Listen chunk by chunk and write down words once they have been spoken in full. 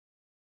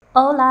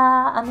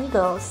Hola,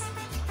 amigos!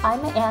 I'm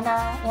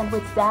Anna, and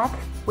with Zach,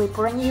 we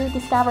bring you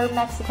Discover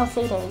Mexico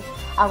City,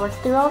 our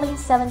thrilling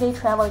 7-day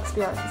travel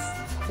experience,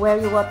 where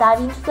you will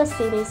dive into the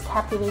city's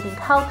captivating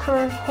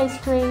culture,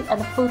 history,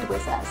 and food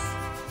with us.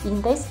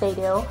 In this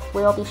video,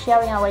 we will be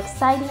sharing our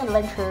exciting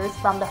adventures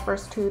from the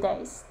first 2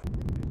 days.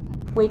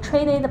 We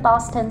traded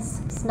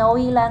Boston's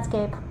snowy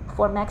landscape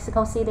for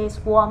Mexico City's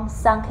warm,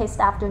 sun-kissed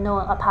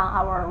afternoon upon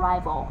our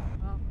arrival.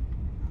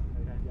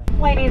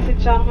 Ladies and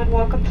gentlemen,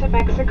 welcome to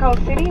Mexico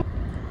City.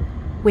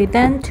 We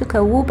then took a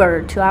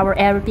Uber to our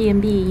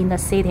Airbnb in the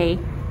city,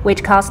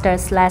 which cost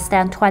us less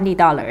than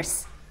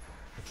 $20.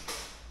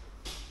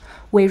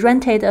 We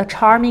rented a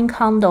charming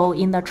condo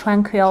in the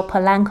tranquil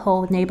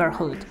Polanco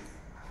neighborhood.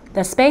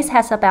 The space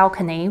has a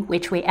balcony,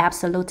 which we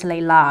absolutely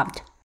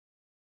loved.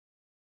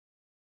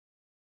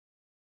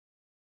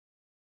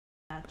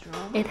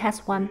 It has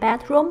 1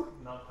 bedroom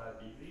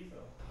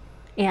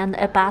and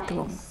a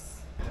bathroom.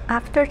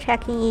 After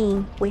checking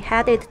in, we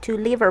headed to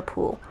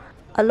Liverpool,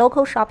 a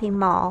local shopping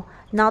mall,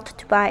 not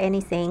to buy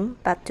anything,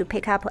 but to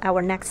pick up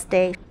our next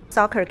day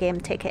soccer game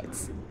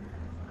tickets.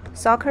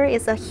 Soccer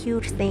is a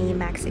huge thing in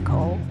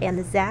Mexico,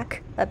 and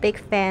Zach, a big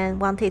fan,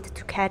 wanted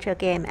to catch a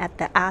game at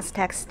the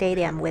Aztec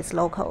Stadium with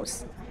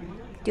locals.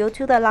 Due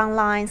to the long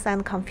lines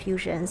and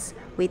confusions,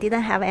 we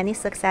didn't have any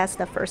success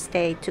the first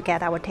day to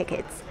get our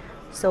tickets,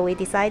 so we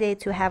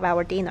decided to have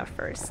our dinner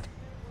first.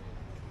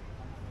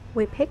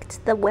 We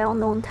picked the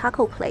well-known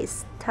taco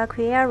place,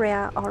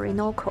 Taqueria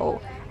Orinoco,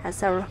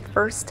 as our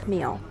first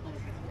meal.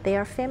 They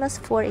are famous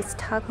for its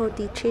taco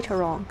de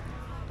chicharron,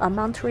 a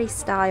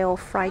Monterrey-style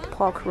fried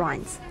pork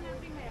rinds.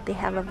 They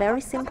have a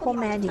very simple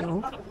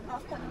menu.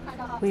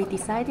 We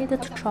decided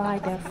to try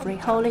their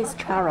frijoles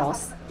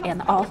charros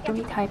and all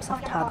 3 types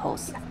of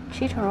tacos,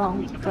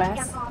 chicharron,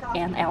 dress,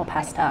 and al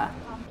pastor.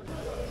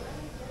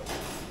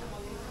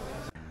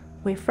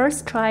 We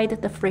first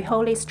tried the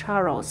frijoles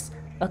charros,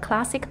 a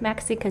classic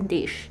Mexican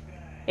dish.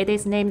 It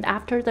is named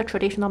after the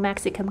traditional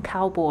Mexican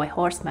cowboy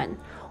horseman,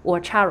 or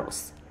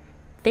charros.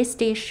 This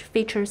dish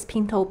features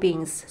pinto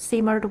beans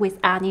simmered with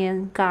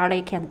onion,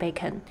 garlic, and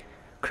bacon,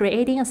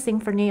 creating a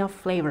symphony of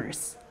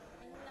flavors.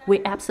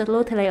 We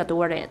absolutely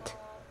adored it.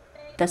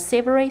 The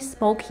savory,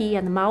 smoky,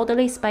 and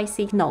mildly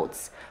spicy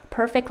notes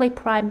perfectly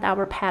primed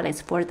our palates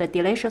for the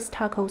delicious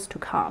tacos to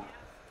come.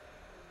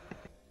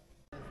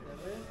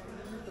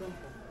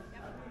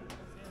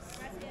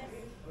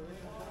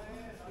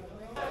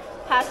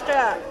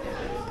 Pasta,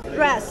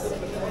 dress,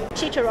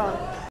 chicharron.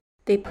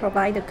 They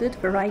provide a good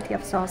variety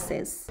of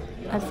sauces.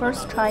 I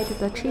first tried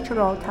the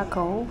chicharron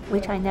taco,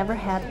 which I never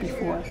had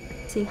before.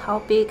 See how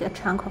big a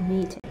chunk of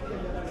meat.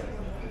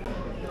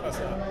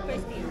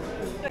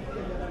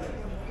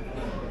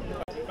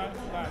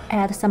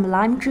 Add some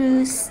lime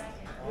juice,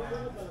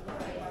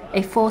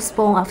 a full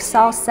spoon of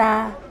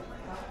salsa.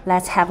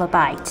 Let's have a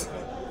bite.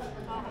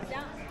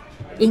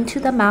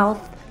 Into the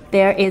mouth,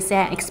 there is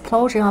an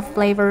explosion of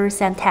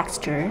flavors and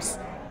textures.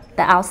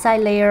 The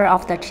outside layer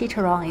of the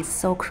chicharron is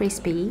so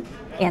crispy,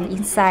 and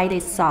inside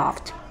is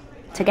soft.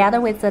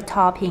 Together with the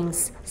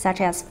toppings,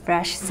 such as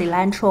fresh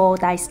cilantro,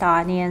 diced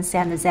onions,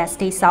 and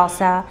zesty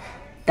salsa,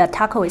 the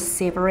taco is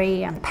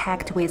savory and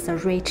packed with a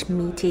rich,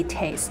 meaty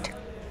taste.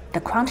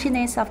 The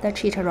crunchiness of the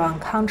chicharron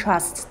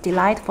contrasts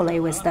delightfully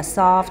with the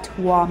soft,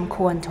 warm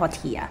corn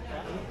tortilla.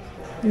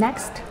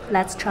 Next,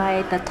 let's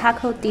try the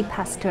taco de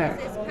pastor.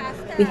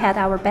 We had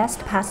our best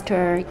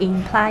pastor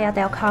in Playa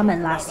del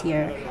Carmen last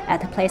year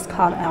at a place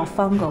called El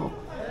Fango,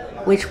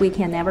 which we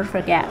can never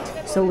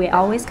forget, so we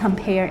always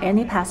compare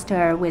any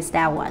pastor with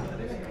that one.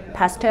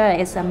 Pastor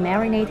is a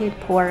marinated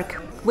pork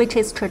which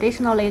is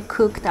traditionally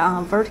cooked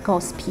on a vertical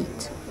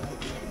spit.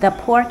 The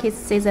pork is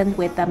seasoned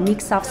with a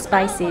mix of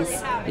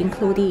spices,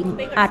 including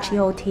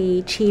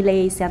achiote,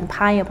 chilies, and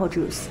pineapple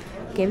juice,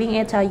 giving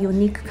it a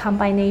unique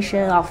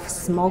combination of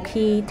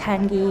smoky,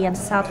 tangy, and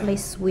subtly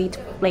sweet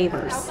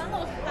flavors.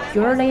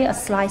 Usually, a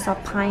slice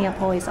of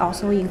pineapple is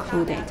also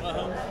included.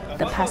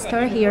 The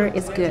pastor here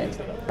is good,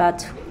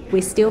 but we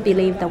still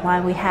believe the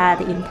one we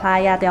had in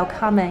Playa del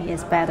Carmen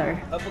is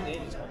better.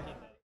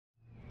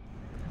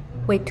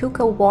 We took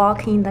a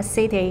walk in the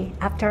city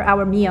after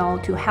our meal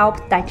to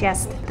help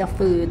digest the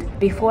food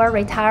before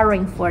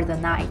retiring for the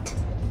night.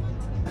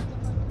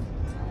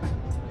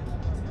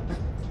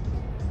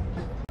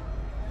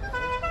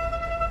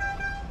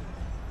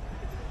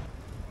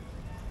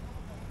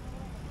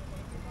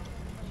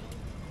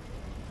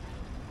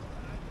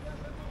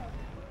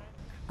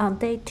 On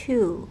day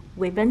 2,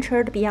 we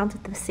ventured beyond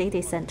the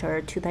city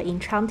center to the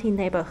enchanting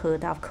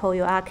neighborhood of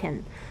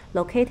Coyoacan,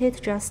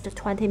 located just a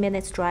 20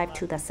 minutes drive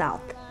to the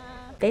south.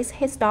 This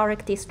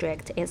historic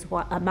district is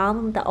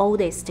among the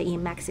oldest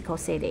in Mexico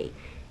City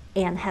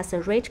and has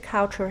a rich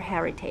cultural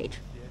heritage.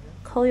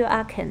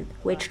 Coyoacan,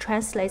 which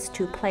translates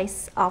to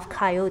place of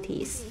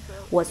coyotes,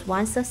 was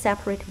once a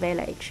separate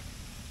village,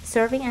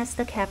 serving as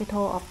the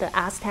capital of the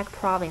Aztec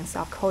province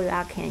of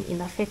Coyoacan in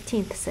the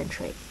 15th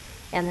century,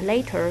 and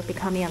later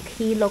becoming a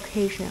key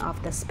location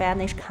of the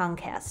Spanish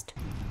conquest.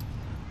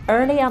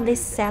 Early on this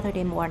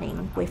Saturday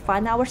morning, we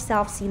find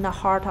ourselves in the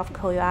heart of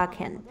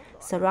Coyoacan,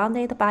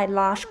 surrounded by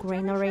lush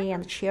greenery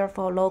and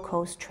cheerful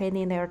locals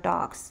training their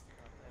dogs.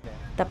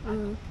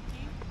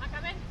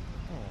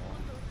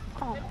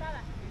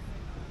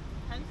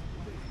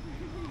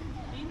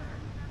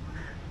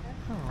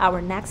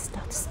 Our next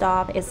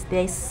stop is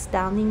this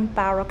stunning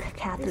Baroque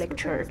Catholic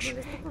church,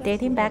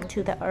 dating back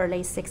to the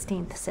early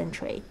 16th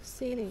century.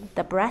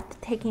 The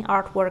breathtaking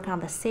artwork on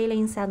the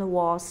ceilings and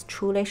walls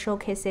truly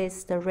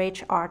showcases the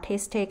rich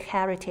artistic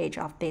heritage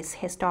of this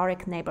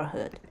historic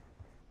neighborhood.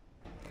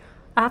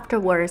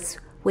 Afterwards,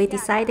 we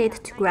decided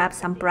to grab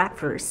some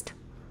breakfast.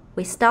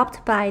 We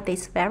stopped by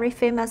this very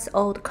famous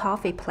old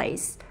coffee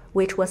place,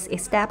 which was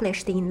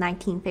established in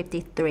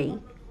 1953.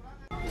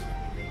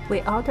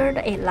 We ordered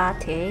a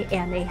latte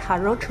and a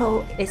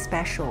Jarocho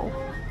espresso.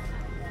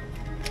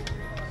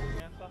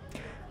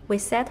 We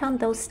sat on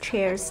those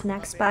chairs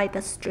next by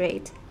the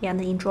street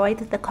and enjoyed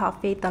the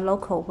coffee the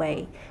local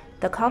way.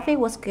 The coffee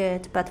was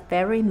good but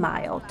very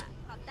mild.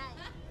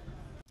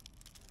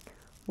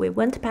 We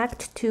went back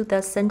to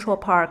the central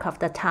park of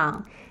the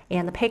town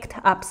and picked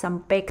up some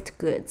baked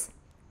goods.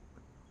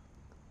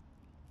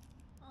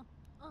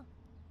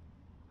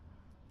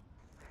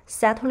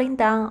 Settling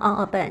down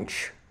on a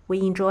bench, we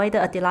enjoyed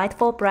a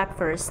delightful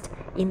breakfast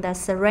in the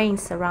serene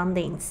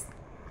surroundings.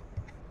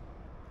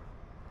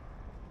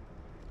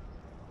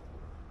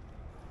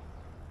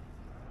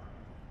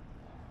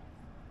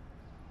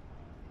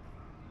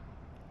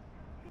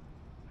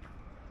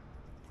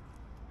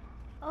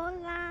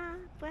 Hola,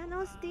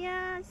 buenos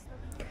dias.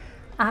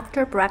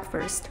 After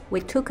breakfast, we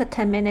took a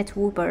 10-minute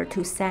Uber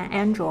to San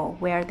Angelo,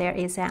 where there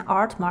is an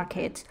art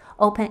market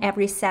open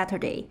every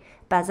Saturday,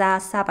 Bazaar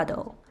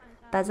Sabado.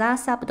 Bazaar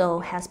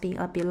Sabado has been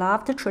a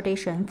beloved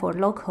tradition for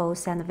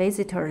locals and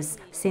visitors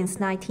since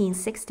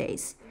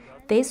 1960s.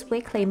 This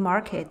weekly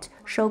market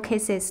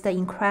showcases the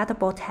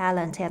incredible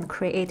talent and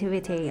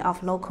creativity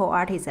of local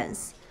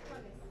artisans.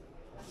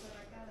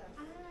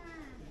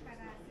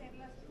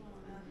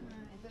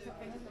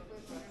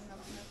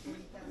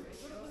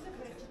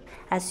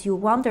 As you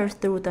wander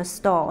through the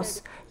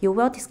stalls, you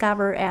will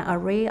discover an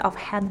array of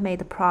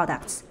handmade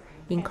products,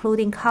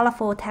 including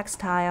colorful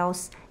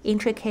textiles,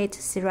 intricate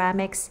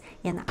ceramics,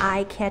 and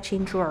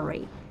eye-catching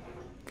jewelry.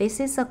 This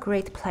is a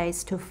great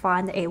place to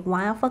find a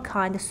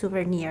one-of-a-kind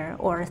souvenir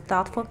or a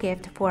thoughtful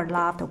gift for a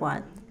loved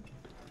one.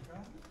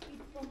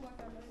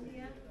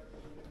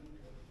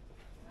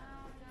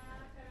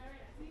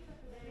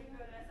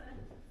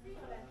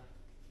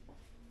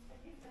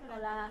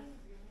 Hola.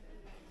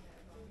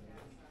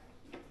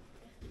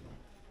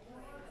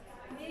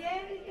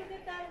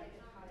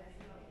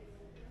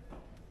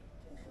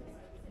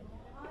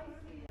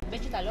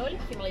 Vegetal oil,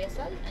 Himalaya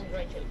salt, and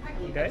dry chili.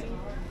 Okay.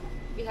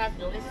 We have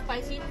this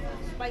spicy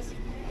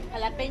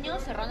jalapeno,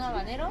 serrano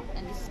habanero,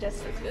 and this is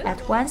just as good. At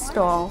one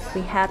stall,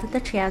 we had the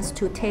chance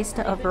to taste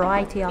a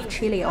variety of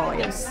chili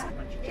oils.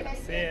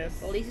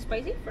 Gracias. Well, this is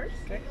spicy first.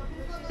 Okay.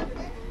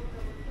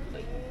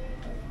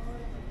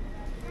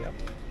 Yep.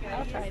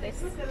 I'll try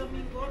this.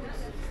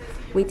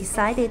 We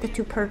decided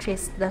to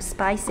purchase the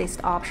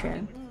spiciest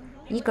option,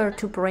 eager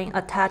to bring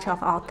a touch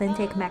of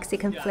authentic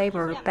Mexican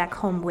flavor back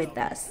home with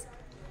us.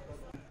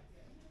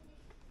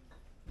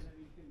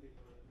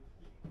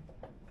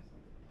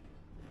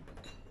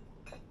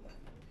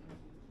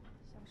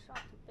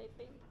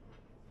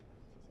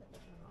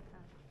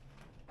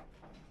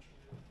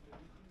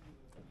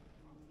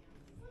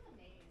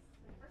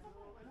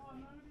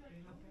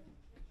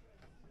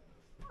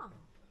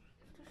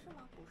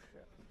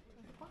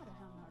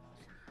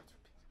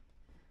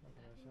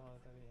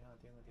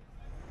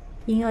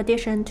 In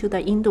addition to the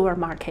indoor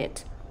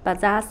market,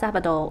 Bazaar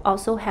Sabado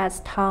also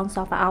has tons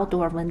of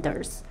outdoor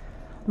vendors,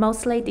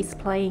 mostly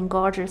displaying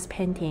gorgeous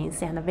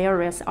paintings and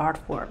various art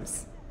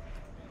forms.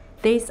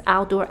 These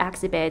outdoor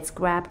exhibits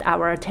grabbed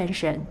our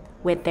attention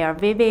with their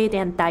vivid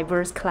and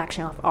diverse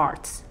collection of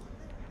arts.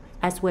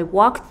 As we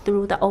walk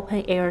through the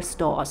open-air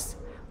stalls,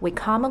 we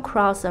come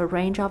across a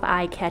range of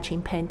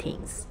eye-catching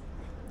paintings,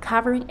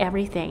 covering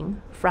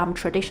everything from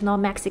traditional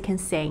Mexican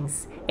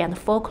scenes and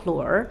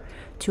folklore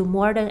to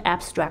modern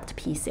abstract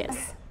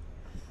pieces.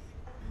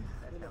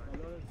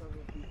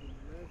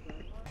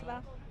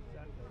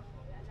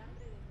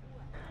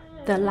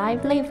 The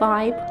lively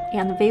vibe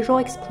and visual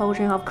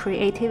explosion of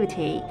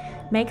creativity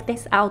make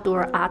this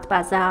outdoor art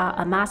bazaar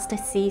a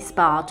must-see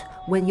spot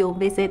when you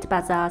visit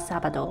Bazaar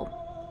Sabado.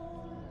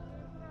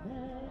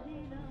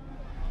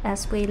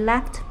 As we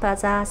left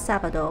Bazaar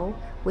Sabado,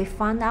 we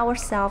found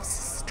ourselves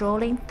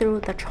strolling through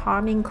the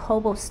charming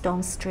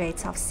cobblestone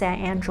streets of San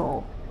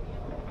Angelo.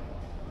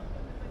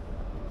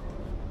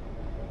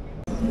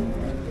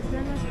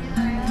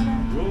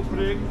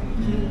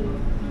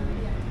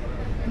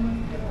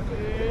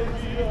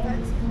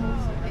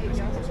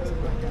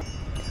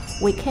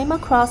 We came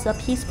across a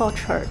peaceful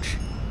church,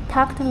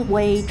 tucked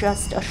away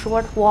just a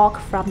short walk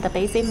from the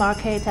busy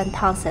market and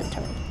town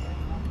center.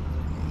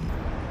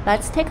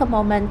 Let's take a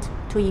moment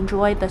to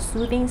enjoy the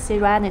soothing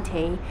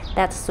serenity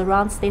that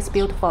surrounds this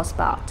beautiful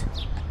spot.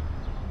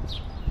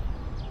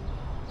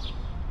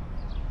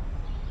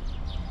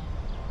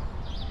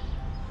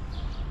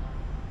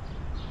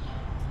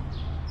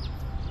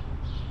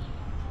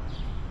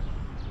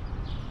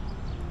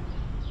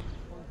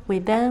 We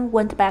then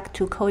went back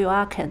to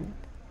Coyoacan,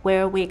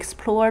 where we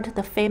explored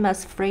the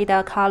famous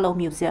Frida Kahlo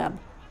Museum,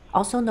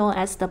 also known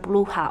as the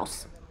Blue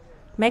House.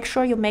 Make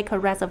sure you make a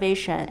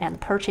reservation and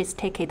purchase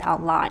ticket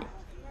online.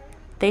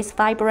 This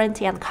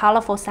vibrant and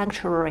colorful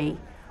sanctuary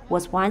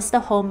was once the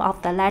home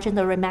of the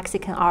legendary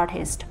Mexican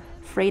artist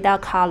Frida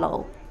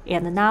Kahlo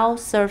and now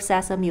serves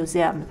as a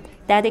museum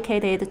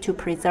dedicated to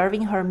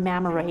preserving her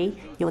memory,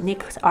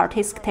 unique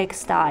artistic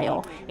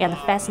style, and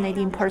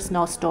fascinating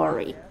personal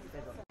story.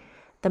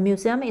 The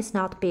museum is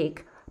not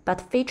big, but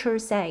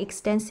features an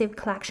extensive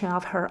collection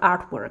of her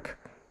artwork,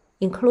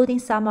 including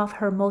some of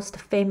her most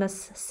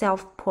famous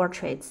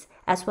self-portraits,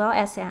 as well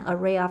as an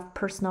array of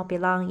personal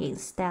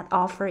belongings that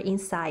offer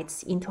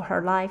insights into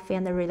her life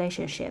and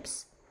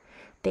relationships.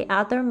 The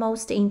other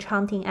most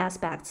enchanting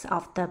aspects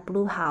of the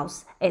Blue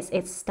House is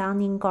its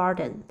stunning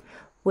garden,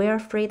 where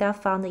Frida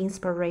found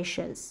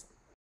inspirations.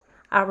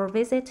 Our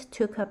visit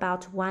took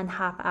about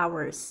 1.5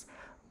 hours,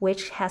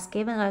 which has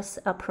given us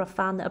a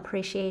profound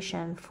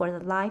appreciation for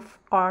the life,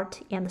 art,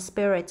 and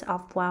spirit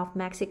of one of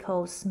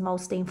Mexico's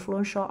most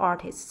influential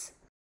artists.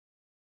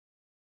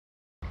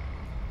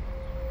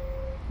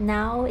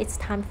 Now it's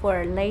time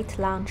for a late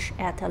lunch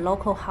at a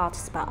local hot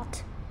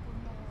spot.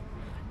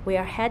 We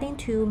are heading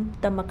to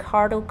the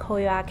Mercado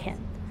Coyoacan,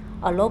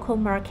 a local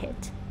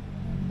market.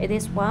 It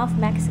is one of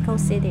Mexico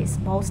City's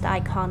most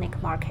iconic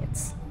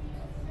markets.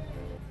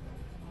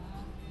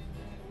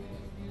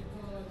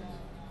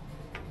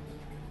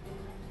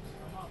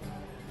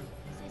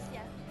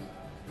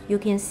 You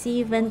can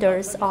see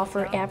vendors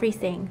offer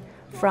everything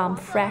from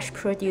fresh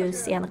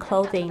produce and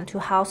clothing to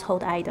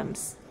household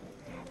items.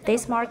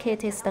 This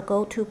market is the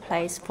go-to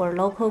place for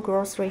local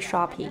grocery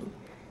shopping.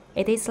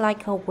 It is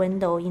like a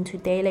window into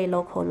daily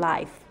local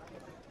life.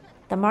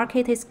 The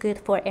market is good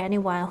for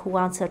anyone who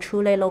wants a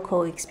truly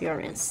local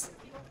experience.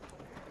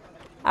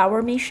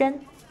 Our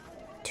mission?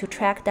 To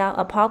track down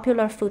a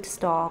popular food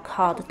stall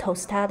called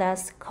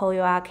Tostadas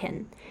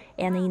Coyoacan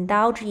and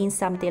indulge in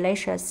some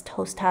delicious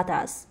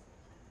tostadas.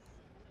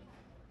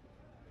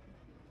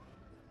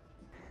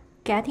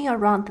 Getting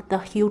around the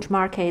huge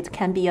market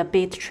can be a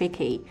bit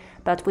tricky,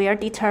 but we are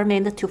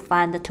determined to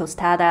find the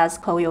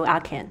Tostadas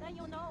Coyoacan.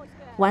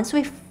 Once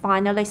we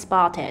finally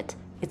spot it,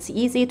 it's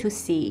easy to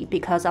see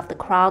because of the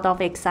crowd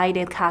of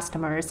excited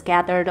customers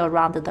gathered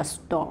around the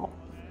stall.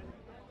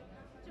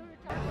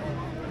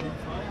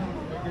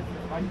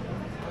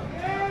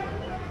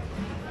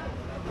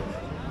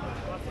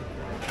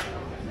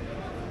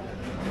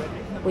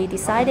 We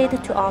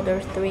decided to order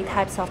 3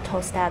 types of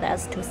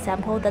tostadas to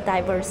sample the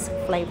diverse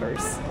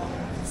flavors: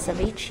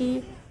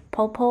 ceviche,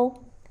 popo,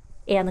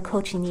 and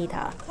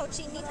cochinita.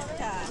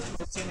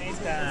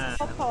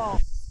 Popo.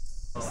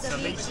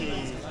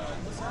 Ceviche.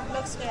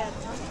 Looks good.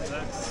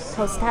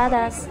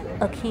 Tostadas,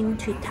 akin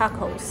to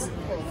tacos,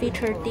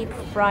 feature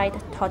deep-fried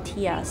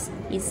tortillas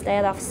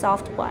instead of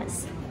soft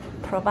ones,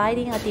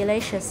 providing a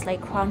deliciously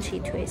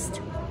crunchy twist.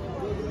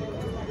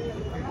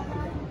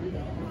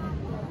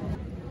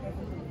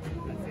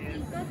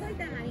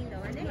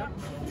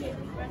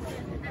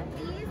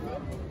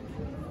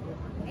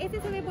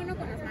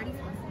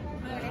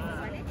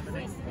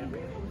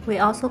 We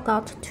also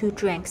got 2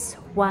 drinks,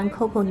 one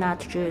coconut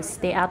juice,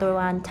 the other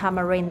one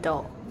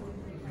tamarindo.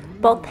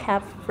 Both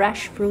have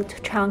fresh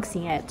fruit chunks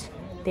in it.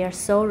 They are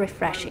so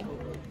refreshing.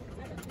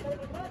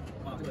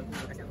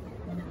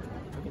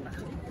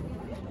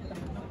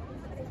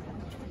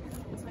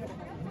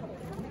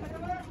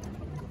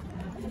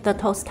 The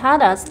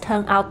tostadas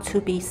turn out to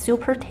be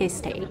super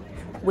tasty.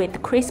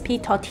 With crispy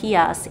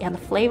tortillas and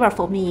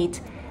flavorful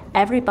meat,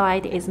 every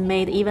bite is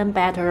made even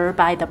better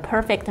by the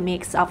perfect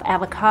mix of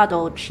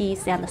avocado,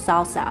 cheese, and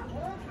salsa.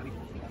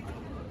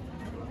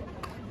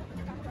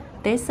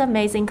 This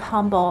amazing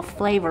combo of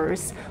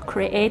flavors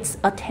creates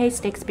a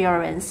taste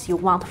experience you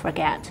won't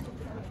forget.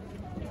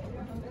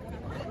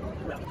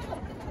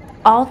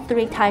 All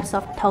 3 types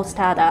of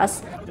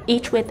tostadas,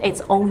 each with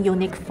its own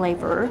unique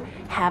flavor,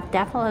 have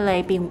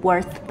definitely been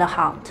worth the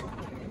hunt.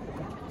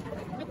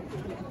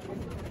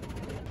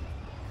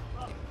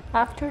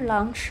 After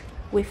lunch,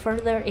 we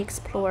further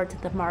explored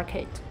the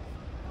market.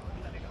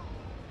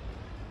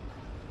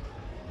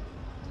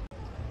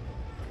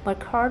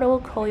 Mercado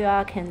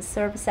Coyoacan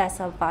serves as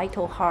a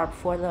vital hub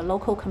for the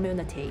local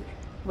community,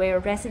 where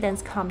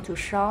residents come to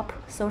shop,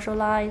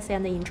 socialize,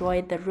 and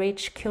enjoy the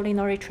rich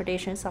culinary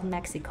traditions of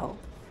Mexico.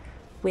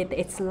 With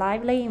its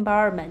lively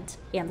environment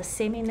and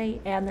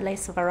seemingly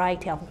endless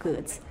variety of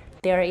goods,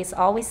 there is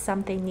always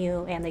something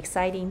new and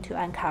exciting to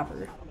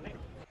uncover.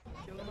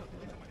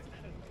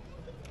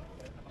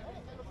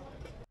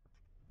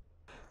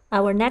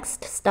 Our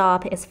next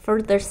stop is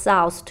further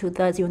south to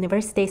the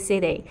University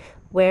City,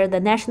 where the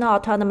National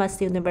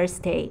Autonomous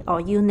University, or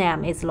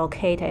UNAM, is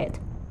located.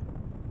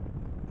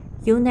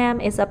 UNAM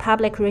is a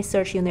public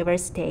research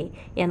university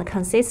and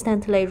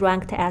consistently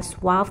ranked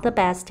as one of the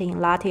best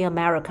in Latin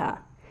America.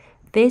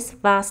 This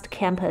vast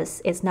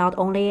campus is not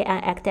only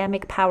an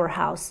academic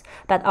powerhouse,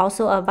 but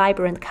also a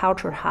vibrant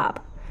culture hub.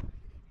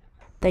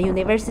 The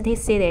University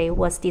City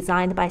was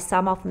designed by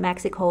some of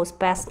Mexico's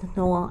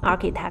best-known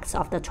architects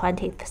of the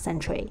 20th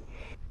century.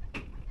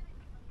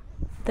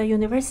 The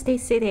University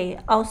City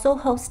also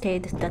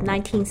hosted the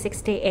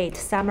 1968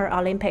 Summer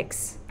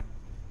Olympics.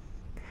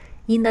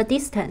 In the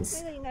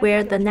distance,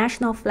 where the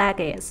national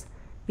flag is,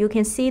 you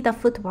can see the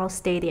football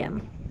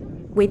stadium.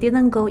 We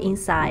didn't go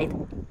inside,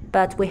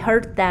 but we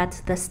heard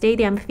that the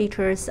stadium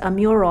features a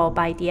mural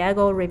by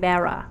Diego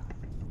Rivera.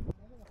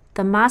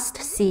 The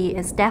must-see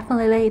is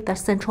definitely the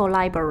Central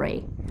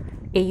Library,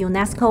 a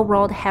UNESCO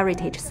World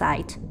Heritage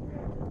Site,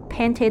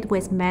 painted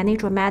with many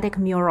dramatic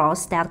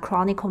murals that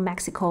chronicle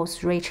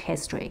Mexico's rich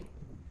history.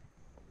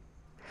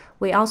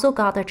 We also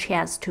got a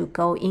chance to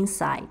go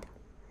inside.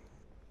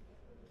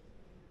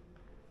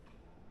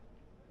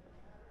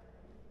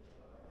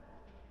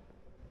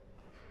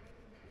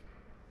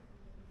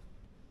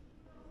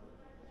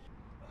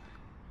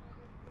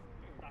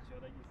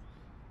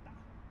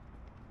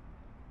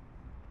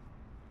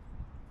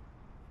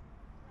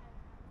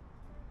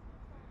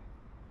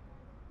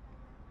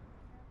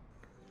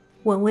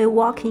 When we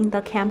walk in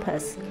the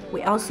campus,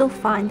 we also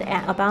find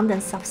an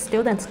abundance of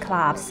student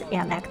clubs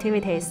and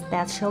activities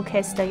that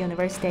showcase the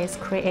university's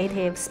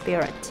creative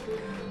spirit.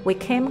 We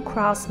came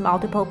across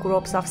multiple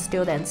groups of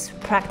students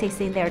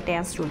practicing their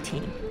dance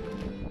routine.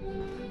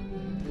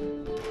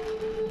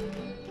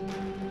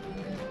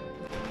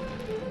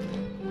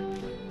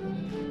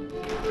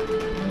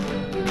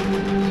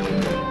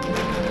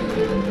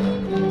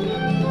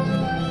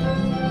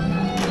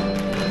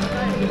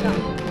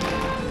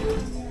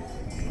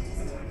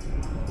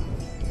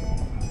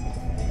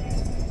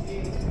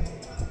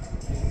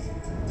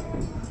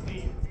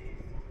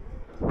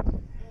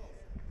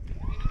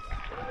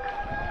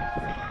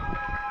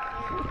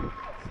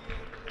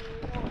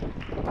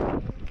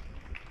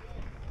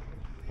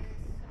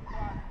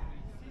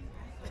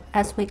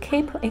 As we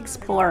keep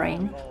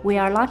exploring, we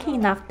are lucky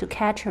enough to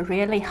catch a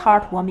really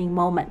heartwarming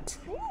moment.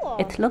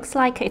 It looks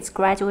like it's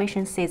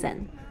graduation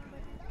season.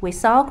 We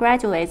saw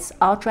graduates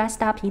all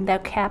dressed up in their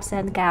caps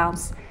and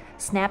gowns,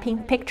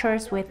 snapping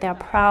pictures with their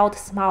proud,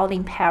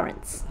 smiling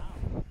parents.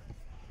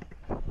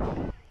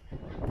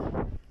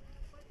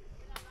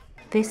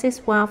 This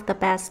is one of the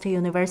best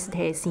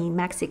universities in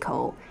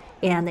Mexico,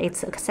 and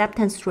its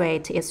acceptance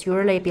rate is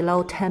usually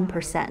below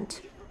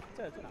 10%.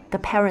 The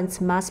parents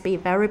must be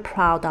very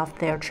proud of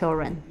their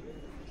children.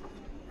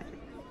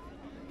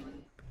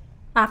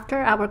 After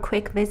our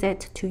quick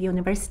visit to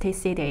University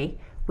City,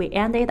 we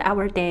ended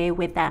our day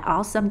with an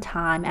awesome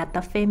time at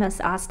the famous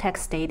Aztec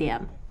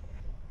Stadium.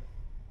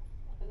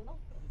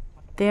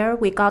 There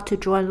we got to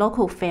join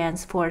local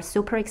fans for a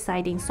super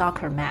exciting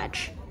soccer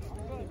match.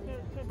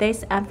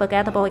 This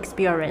unforgettable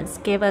experience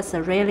gave us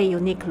a really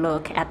unique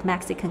look at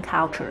Mexican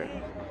culture.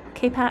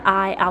 Keep an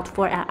eye out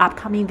for an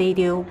upcoming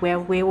video where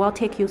we will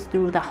take you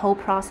through the whole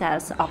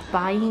process of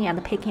buying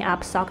and picking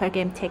up soccer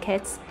game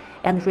tickets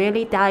and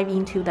really dive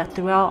into the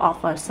thrill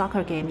of a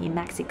soccer game in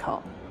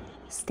Mexico.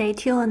 Stay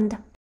tuned!